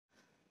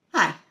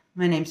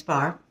My name's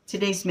Barb.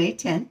 Today's May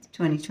 10th,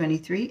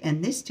 2023,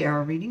 and this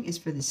tarot reading is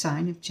for the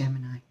sign of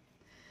Gemini.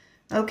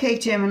 Okay,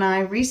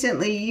 Gemini,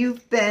 recently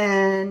you've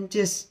been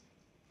just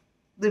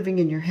living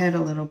in your head a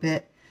little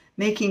bit,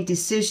 making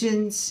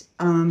decisions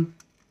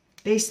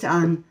based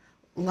on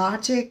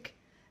logic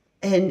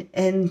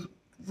and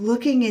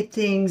looking at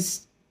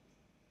things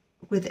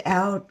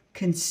without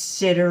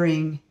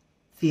considering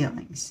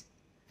feelings.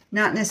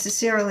 Not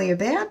necessarily a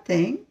bad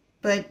thing,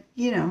 but,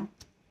 you know,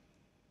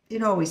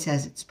 it always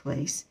has its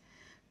place.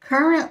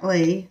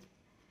 Currently,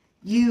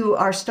 you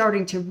are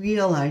starting to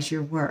realize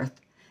your worth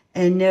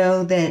and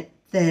know that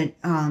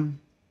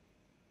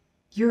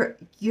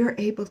you're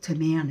able to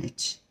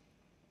manage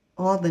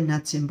all the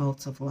nuts and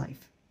bolts of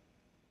life.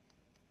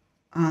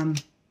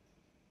 Hidden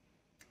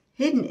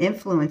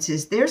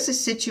influences. There's a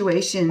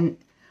situation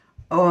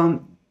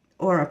or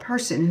a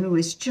person who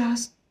is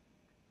just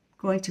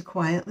going to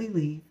quietly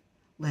leave.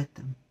 Let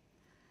them.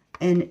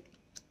 And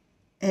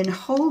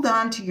hold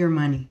on to your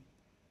money.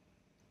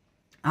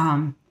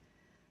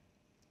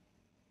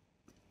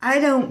 I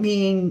don't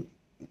mean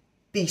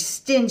be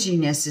stingy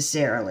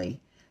necessarily,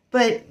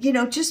 but, you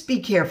know, just be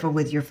careful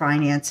with your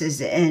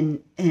finances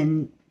and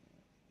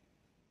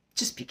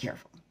just be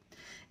careful.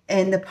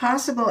 And the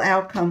possible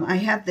outcome, I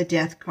have the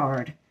Death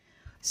card.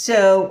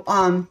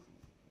 So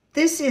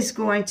this is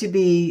going to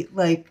be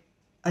like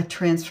a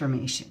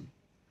transformation,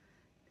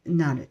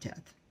 not a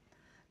death.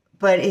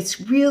 But it's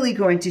really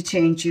going to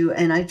change you.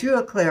 And I drew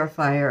a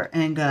clarifier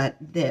and got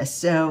this.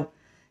 So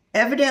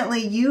evidently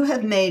you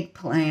have made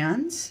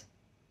plans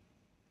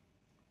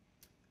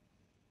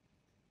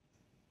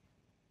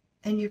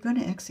and you're going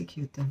to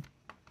execute them.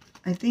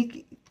 I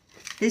think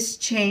this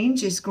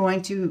change is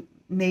going to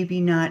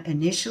maybe not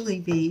initially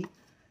be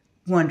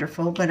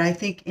wonderful, but I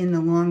think in the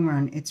long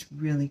run, it's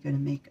really going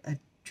to make a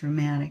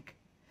dramatic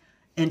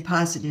and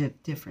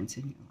positive difference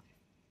in your life.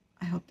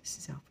 I hope this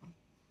is helpful.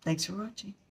 Thanks for watching.